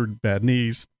bend over, bad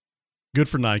knees. Good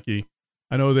for Nike.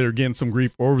 I know they're getting some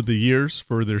grief over the years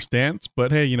for their stance,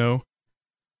 but hey, you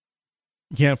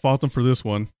can't fault them for this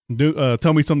one.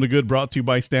 Tell me something good, brought to you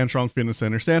by Stand Strong Fitness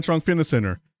Center. Stand Strong Fitness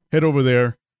Center. Head over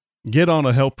there, get on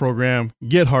a health program,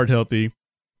 get heart healthy.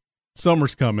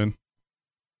 Summer's coming.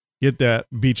 Get that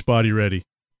beach body ready.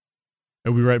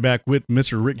 I'll be right back with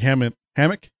Mr. Rick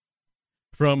Hammock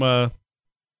from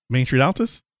Main Street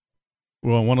Altus.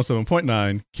 Well, on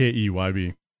 107.9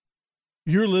 KEYB.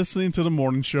 You're listening to the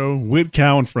morning show with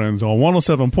Cal and Friends on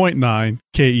 107.9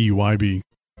 KEYB.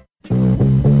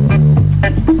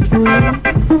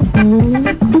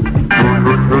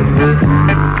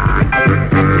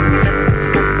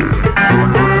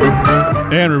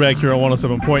 And we're back here on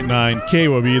 107.9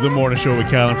 KYB, the morning show with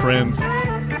Cal and Friends.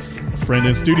 Friend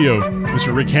in studio,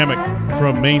 Mr. Rick Hammock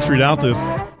from Main Street Altus.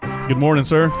 Good morning,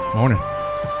 sir. Morning.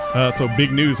 So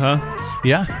big news, huh?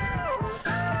 Yeah,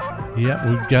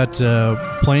 we've got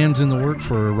plans in the work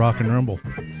for Rock and Rumble.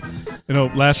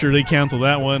 Last year they canceled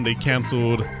that one. They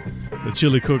canceled the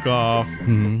chili cook-off.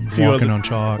 Walking on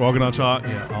chalk.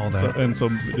 Yeah, all that. So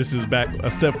this is back a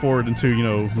step forward into,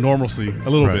 normalcy a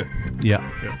little bit. Yeah.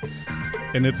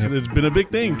 And it's been a big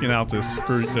thing in Altus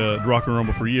for the Rock and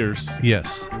Rumble for years.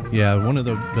 Yes. Yeah, one of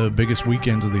the biggest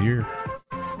weekends of the year.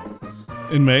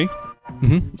 In May?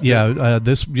 Mm-hmm. Yeah,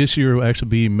 this year will actually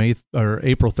be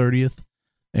April 30th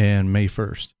and May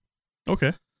 1st.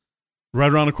 Okay.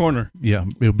 Right around the corner. Yeah,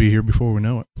 it'll be here before we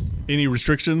know it. Any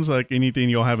restrictions, like anything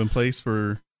you'll have in place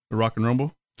for the Rock and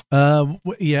Rumble?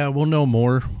 Yeah, we'll know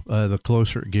more the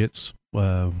closer it gets.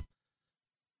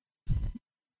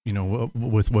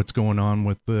 With what's going on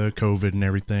with the COVID and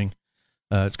everything,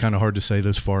 it's kind of hard to say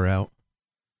this far out.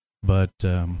 But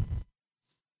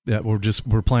yeah,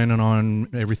 we're planning on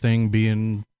everything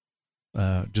being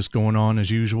just going on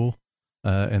as usual,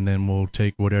 and then we'll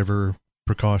take whatever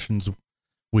precautions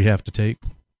we have to take.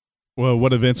 Well,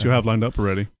 what events you have lined up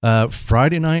already?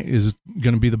 Friday night is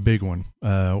going to be the big one.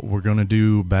 We're going to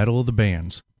do Battle of the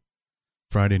Bands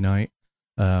Friday night,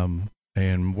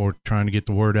 and we're trying to get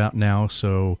the word out now.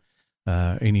 So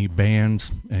any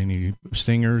bands, any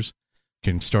singers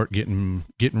can start getting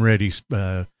ready,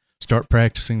 start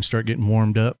practicing, start getting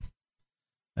warmed up.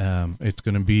 It's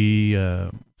going to be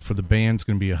for the band. It's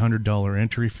going to be $100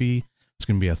 entry fee. It's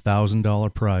going to be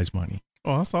 $1,000 prize money.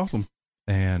 Oh, that's awesome.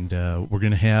 And we're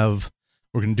going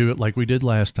to do it like we did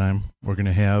last time. We're going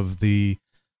to have the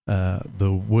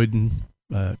wooden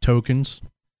tokens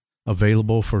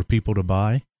available for people to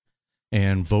buy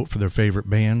and vote for their favorite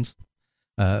bands.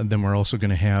 Then we're also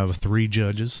going to have 3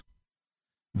 judges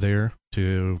there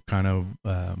to kind of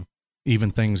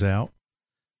even things out,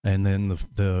 and then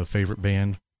the favorite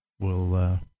band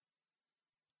will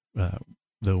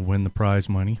they'll win the prize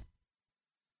money.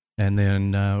 And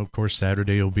then of course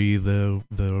Saturday will be the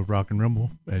Rock and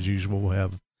Rumble as usual. We'll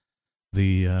have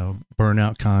the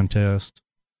burnout contest.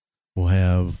 We'll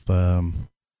have the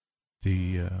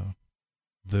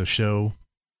show.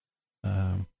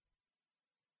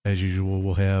 As usual,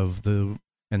 we'll have and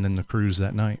then the cruise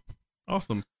that night.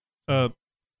 Awesome.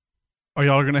 Are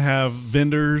y'all going to have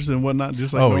vendors and whatnot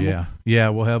just like normal? Yeah,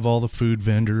 we'll have all the food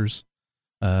vendors.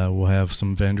 We'll have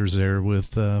some vendors there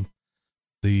with the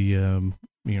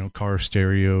car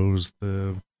stereos,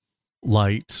 the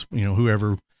lights,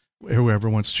 whoever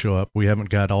wants to show up. We haven't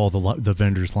got all the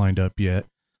vendors lined up yet.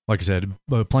 Like I said,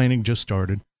 planning just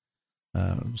started.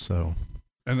 So.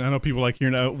 And I know people like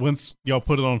hearing that. Once y'all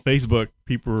put it on Facebook,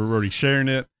 people are already sharing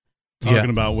it, talking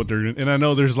about what they're doing. And I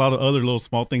know there's a lot of other little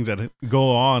small things that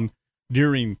go on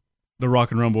during the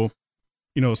Rock and Rumble,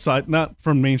 not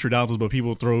from Main Street Outlaws, but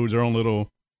people throw their own little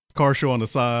car show on the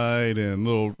side and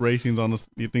little racings on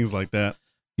the things like that.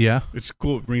 Yeah. It's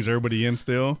cool. It brings everybody in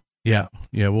still. Yeah.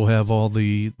 Yeah. We'll have all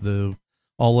the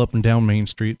all up and down Main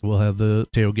Street. We'll have the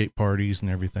tailgate parties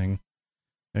and everything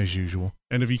as usual.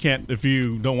 And if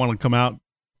you don't want to come out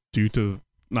due to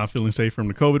not feeling safe from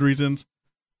the COVID reasons,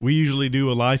 we usually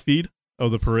do a live feed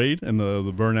of the parade and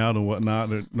the burnout and whatnot.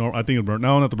 I think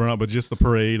not the burnout, but just the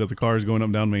parade of the cars going up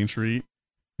and down Main Street.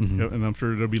 Mm-hmm. And I'm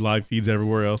sure there'll be live feeds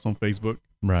everywhere else on Facebook.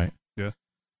 Right. Yeah.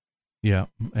 Yeah.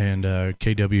 And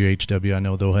KWHW, I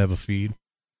know they'll have a feed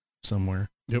somewhere.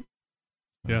 Yep.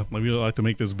 Yeah. Maybe we'd like to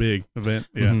make this big event.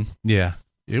 Yeah. Mm-hmm. Yeah.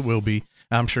 It will be.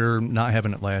 I'm sure not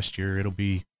having it last year, it'll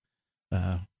be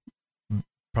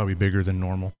probably bigger than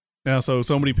normal. Now, so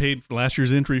somebody paid for last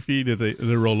year's entry fee. Did they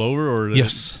roll over or?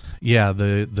 Yes. Yeah.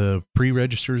 The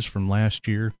pre-registers from last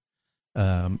year,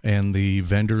 and the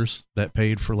vendors that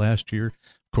paid for last year,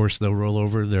 of course, they'll roll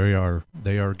over. They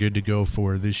are good to go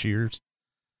for this year's.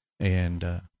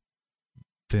 And,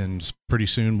 then pretty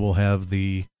soon we'll have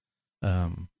the,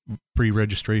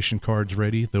 pre-registration cards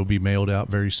ready. They'll be mailed out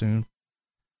very soon.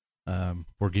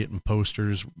 We're getting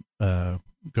posters,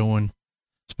 going,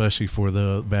 especially for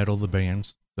the Battle of the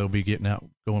Bands. They'll be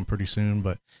going pretty soon,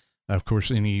 but of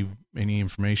course, any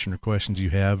information or questions you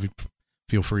have,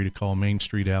 feel free to call Main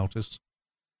Street Altus,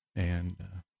 and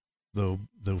they'll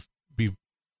be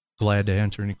glad to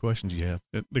answer any questions you have.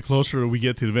 The closer we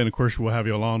get to the event, of course, we'll have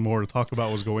you on more to talk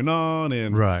about what's going on.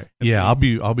 And right, yeah, I'll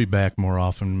be back more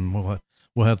often.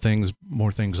 We'll have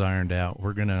more things ironed out.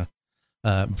 We're gonna,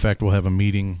 in fact, we'll have a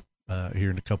meeting here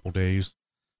in a couple days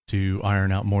to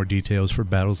iron out more details for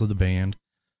Battles of the Band.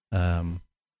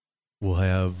 We'll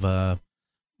have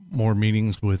more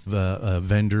meetings with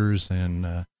vendors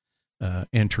and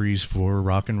entries for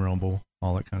Rock and Rumble,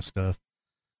 all that kind of stuff.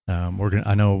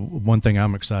 I know one thing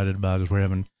I'm excited about is we're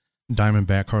having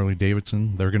Diamondback Harley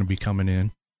Davidson. They're going to be coming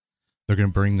in. They're going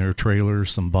to bring their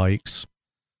trailers, some bikes,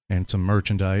 and some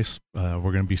merchandise. We're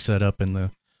going to be set up in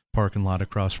the parking lot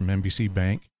across from NBC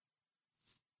Bank.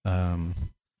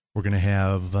 We're going to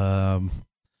have,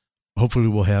 hopefully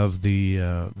we'll have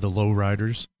the low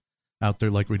riders out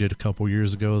there like we did a couple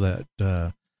years ago. That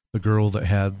the girl that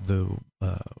had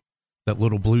that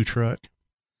little blue truck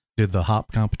did the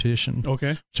hop competition.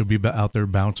 Okay, she'll be out there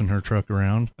bouncing her truck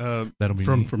around. That'll be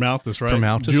from Altus, right? From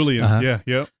Altus, Julian.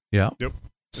 Uh-huh. Yep.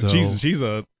 So she's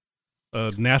a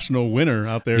national winner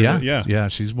out there. Yeah.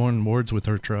 She's won awards with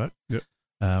her truck. Yep.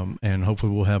 And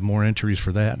hopefully we'll have more entries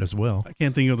for that as well. I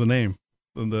can't think of the name,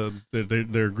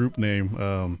 their group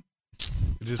name.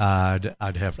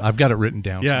 I've got it written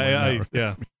down.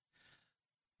 Yeah.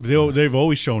 They've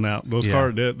always shown out those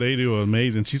cars. They do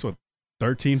amazing. She's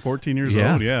 13, 14 years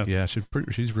old. Yeah.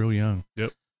 She's real young.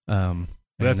 Yep.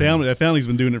 That family's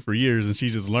been doing it for years, and she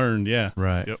just learned. Yeah.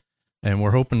 Right. Yep. And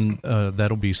we're hoping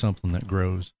that'll be something that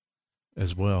grows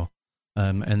as well.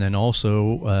 And then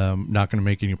also, not going to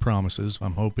make any promises.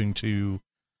 I'm hoping to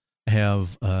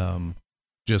have,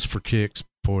 just for kicks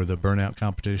for the burnout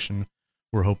competition,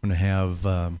 we're hoping to have,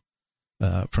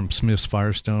 from Smith's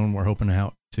Firestone, we're hoping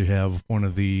to have one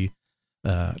of the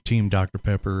Team Dr.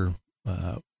 Pepper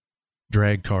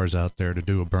drag cars out there to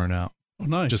do a burnout Oh,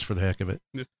 nice. just for the heck of it.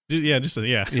 Yeah. Yeah,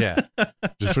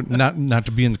 just for, not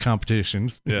to be in the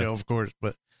competitions, Yeah. of course,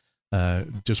 but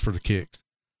just for the kicks.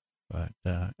 But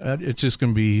it's just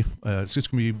gonna be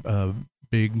a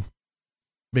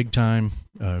big time,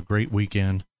 great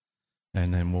weekend,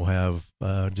 and then we'll have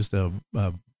just a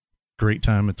great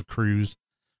time at the cruise.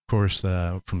 Of course,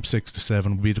 from 6 to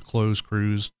 7 will be the closed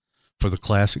cruise for the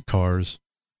classic cars.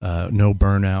 No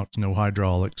burnouts, no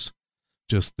hydraulics,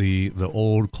 just the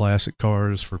old classic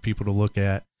cars for people to look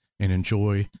at and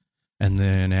enjoy. And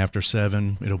then after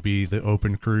 7, it'll be the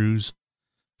open cruise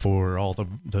for all the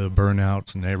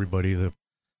burnouts and everybody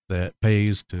that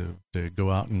pays to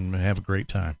go out and have a great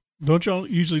time. Don't y'all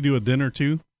usually do a dinner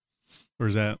too? Or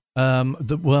is that? All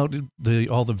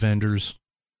the vendors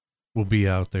will be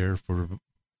out there for.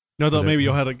 No, I thought maybe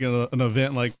you'll have like an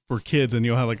event like for kids and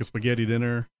you'll have like a spaghetti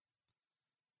dinner.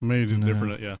 Maybe just No.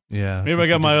 different. Yeah. Yeah. Maybe I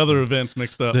got my other events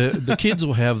mixed up. The kids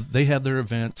will have their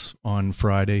events on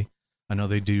Friday. I know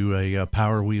they do a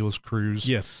Power Wheels cruise.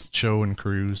 Yes. Show and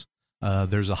cruise.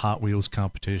 There's a Hot Wheels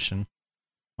competition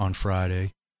on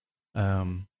Friday.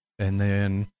 And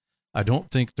then I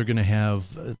don't think they're going to have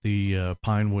the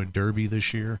Pinewood Derby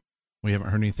this year. We haven't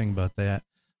heard anything about that.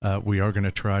 We are going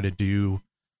to try to do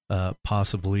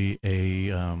possibly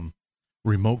a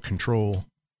remote control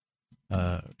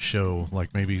show,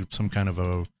 like maybe some kind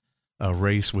of a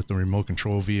race with the remote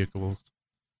control vehicles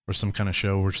or some kind of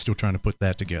show. We're still trying to put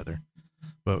that together,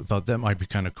 but thought that might be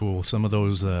kind of cool. Some of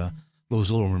those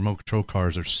little remote control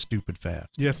cars are stupid fast.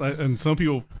 Yes, and some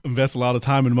people invest a lot of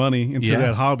time and money into Yeah.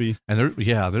 that hobby. And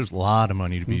there's a lot of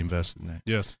money to be invested in that.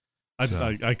 Yes. I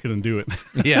So- couldn't do it.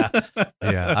 Yeah.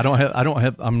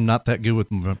 I'm not that good with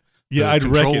Yeah, the I'd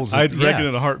wreck it. controls. I'd wreck Yeah. it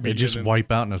in a heartbeat. It just and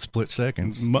wipe out in a split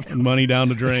second. then money down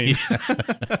the drain.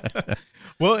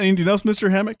 Well, anything else, Mr.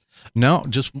 Hammock? No,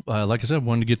 just like I said,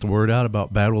 wanted to get the word out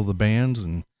about Battle of the Bands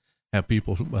and have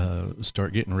people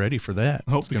start getting ready for that.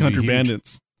 I hope It's the gonna be Country huge.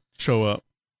 Bandits show up.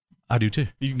 I do too.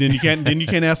 Then you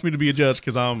can't ask me to be a judge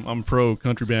because I'm pro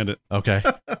Country Bandit. Okay.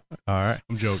 All right.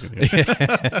 I'm joking.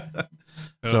 Here.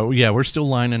 So yeah, we're still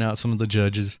lining out some of the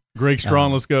judges. Greg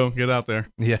Strong, let's go. Get out there.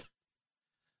 Yeah.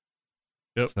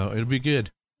 Yep. So it'll be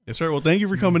good. Yes, sir. Well, thank you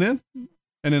for coming in.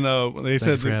 And then they Thanks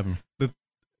said for having me.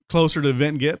 closer the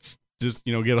event gets, just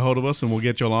get a hold of us and we'll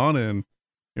get y'all on and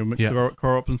Yeah.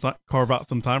 carve out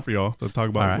some time for y'all to talk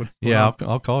about. All right. What, Yeah,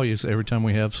 I'll call you every time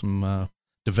we have some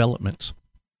developments.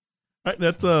 All right,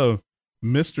 that's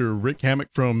Mr. Rick Hammock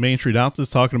from Main Street Outfits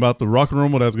talking about the Rock and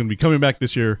Rumble that's going to be coming back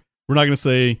this year. We're not going to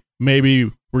say maybe.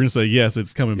 We're going to say yes,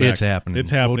 it's coming back. It's happening. It's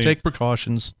happening. We'll take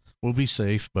precautions. We'll be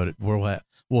safe, but we'll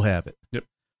have it. Yep.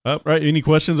 Right. Any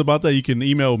questions about that? You can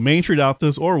email Main Street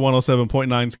Outfits or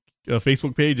 107.9's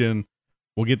Facebook page, and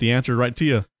we'll get the answer right to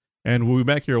you. And we'll be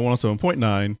back here at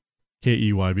 107.9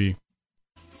 KEYB.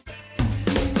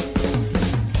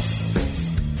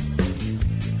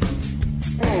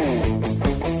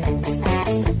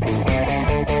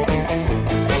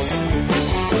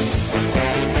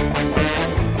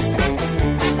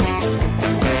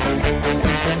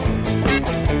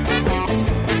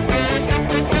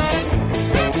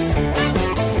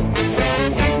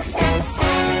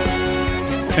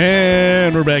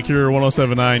 And we're back here at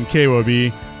 107.9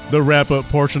 KYB, the wrap-up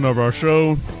portion of our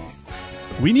show.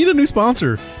 We need a new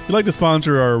sponsor. If you'd like to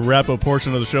sponsor our wrap-up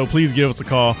portion of the show, please give us a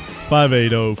call,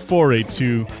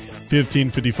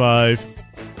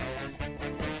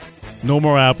 580-482-1555. No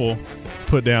more Apple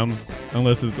put-downs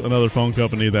unless it's another phone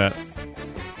company that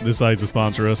decides to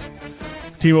sponsor us.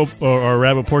 Team up our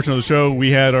wrap-up portion of the show,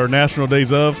 we had our National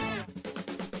Days of.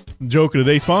 Joke of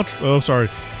the Day sponsor. Oh, sorry.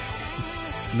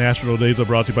 National Days are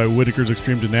brought to you by Whitaker's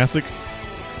Extreme Gymnastics.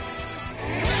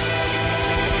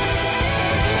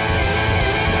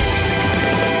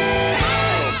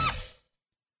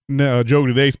 Now, joke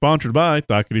today sponsored by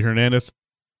Thackeray Hernandez.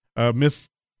 Miss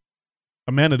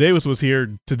Amanda Davis was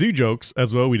here to do jokes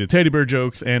as well. We did teddy bear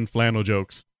jokes and flannel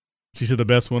jokes. She said the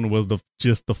best one was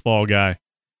just the fall guy.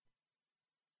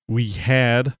 We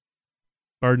had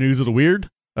our news of the weird.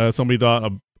 Somebody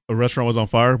thought a restaurant was on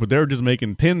fire, but they were just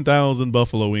making 10,000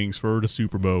 buffalo wings for the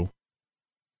Super Bowl.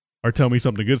 Our Tell Me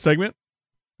Something Good segment.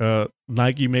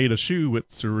 Nike made a shoe with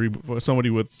somebody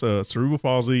with cerebral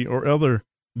palsy or other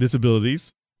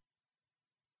disabilities.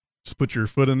 Just put your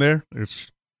foot in there.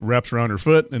 It wraps around your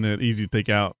foot, and it's easy to take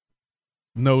out.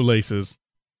 No laces.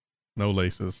 No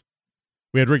laces.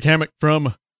 We had Rick Hammock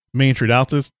from Main Street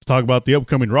Outfits to talk about the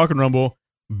upcoming Rock and Rumble,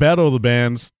 Battle of the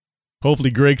Bands.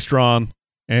 Hopefully Greg Strong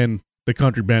and the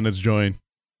Country Bandits join,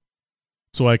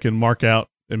 so I can mark out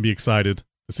and be excited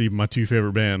to see my two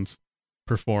favorite bands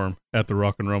perform at the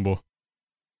Rock and Rumble.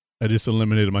 I just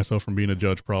eliminated myself from being a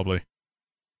judge, probably.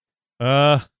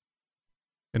 And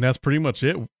that's pretty much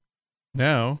it.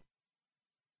 Now,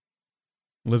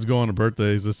 let's go on to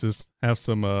birthdays. Let's just have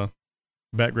some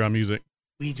background music.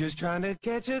 We just trying to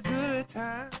catch a good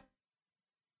time.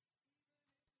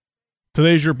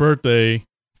 Today's your birthday,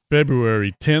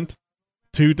 February 10th,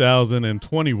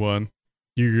 2021.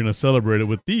 You're going to celebrate it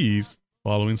with these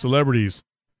following celebrities.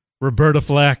 Roberta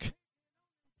Flack,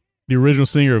 the original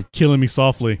singer of Killing Me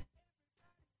Softly.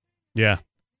 Yeah.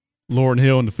 Lauryn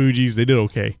Hill and the Fugees, they did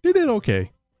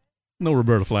okay. No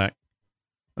Roberta Flack.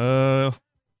 Robert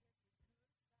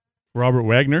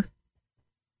Wagner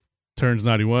turns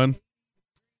 91.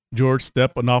 George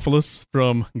Stephanopoulos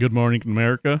from Good Morning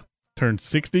America turns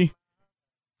 60.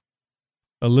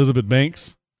 Elizabeth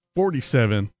Banks,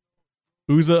 47.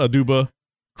 Uza Aduba,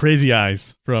 Crazy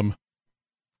Eyes from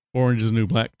Orange is the New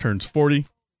Black, turns 40.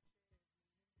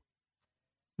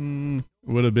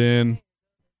 Would have been...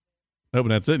 Oh, but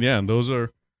that's it. Yeah, and those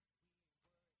are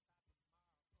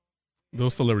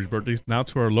those celebrities' birthdays. Now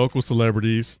to our local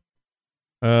celebrities.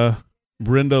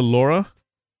 Brenda Laura,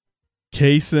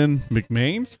 Kaysen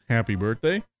McMains, happy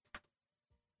birthday.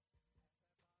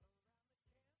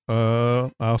 I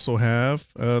also have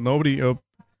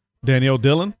Danielle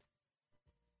Dillon,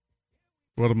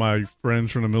 one of my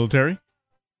friends from the military,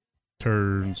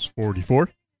 turns 44.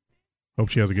 Hope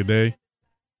she has a good day.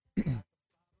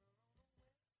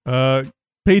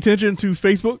 Pay attention to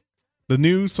Facebook, the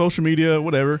news, social media,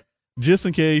 whatever, just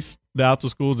in case the Alta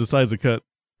Schools decides to cut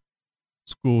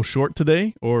school short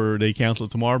today or they cancel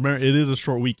it tomorrow. Remember, it is a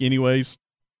short week anyways.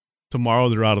 Tomorrow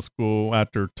they're out of school.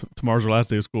 After tomorrow's their last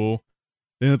day of school.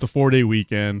 Then it's a 4-day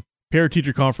weekend.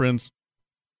 Parent-teacher conference.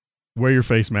 Wear your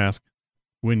face mask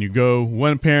when you go.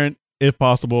 One parent, if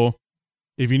possible.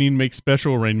 If you need to make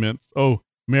special arrangements. Oh,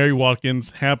 Mary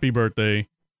Watkins, happy birthday.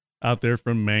 Out there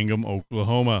from Mangum,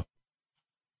 Oklahoma.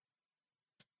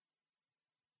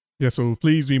 Yeah, so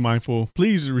please be mindful.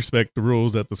 Please respect the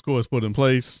rules that the school has put in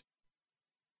place.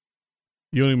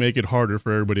 You only make it harder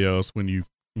for everybody else when you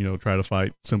try to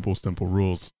fight simple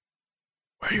rules.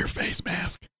 Wear your face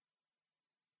mask.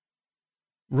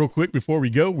 Real quick before we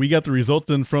go, we got the results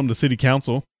in from the city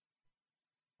council.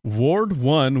 Ward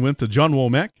 1 went to John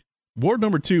Womack. Ward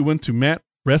number 2 went to Matt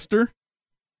Rester.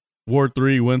 Ward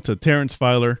 3 went to Terrence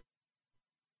Filer.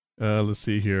 Let's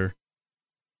see here.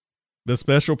 The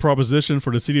special proposition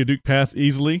for the city of Duke passed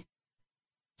easily.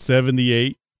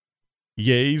 78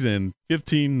 yeas and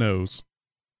 15 noes.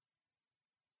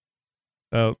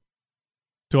 To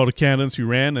all the candidates who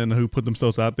ran and who put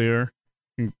themselves out there,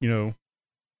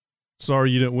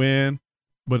 sorry you didn't win,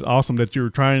 but awesome that you're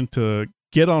trying to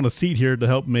get on a seat here to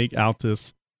help make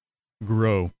Altus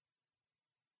grow.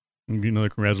 And another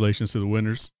congratulations to the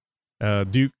winners.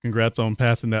 Duke, congrats on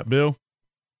passing that bill.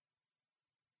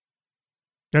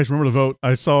 Guys, remember to vote.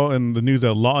 I saw in the news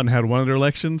that Lawton had one of their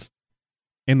elections,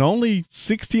 and only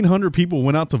 1,600 people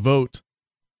went out to vote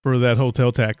for that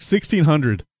hotel tax.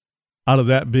 1,600 out of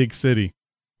that big city.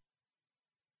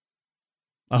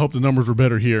 I hope the numbers were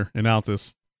better here in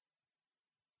Altus.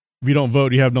 If you don't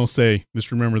vote, you have no say.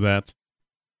 Just remember that.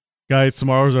 Guys,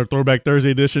 tomorrow's our Throwback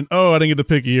Thursday edition. Oh, I didn't get to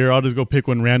pick a year. I'll just go pick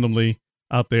one randomly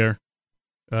out there.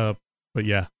 But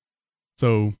yeah.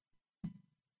 So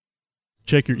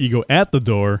check your ego at the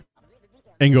door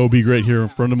and go be great here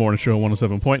from the morning show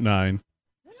 107.9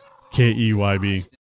 KEYB.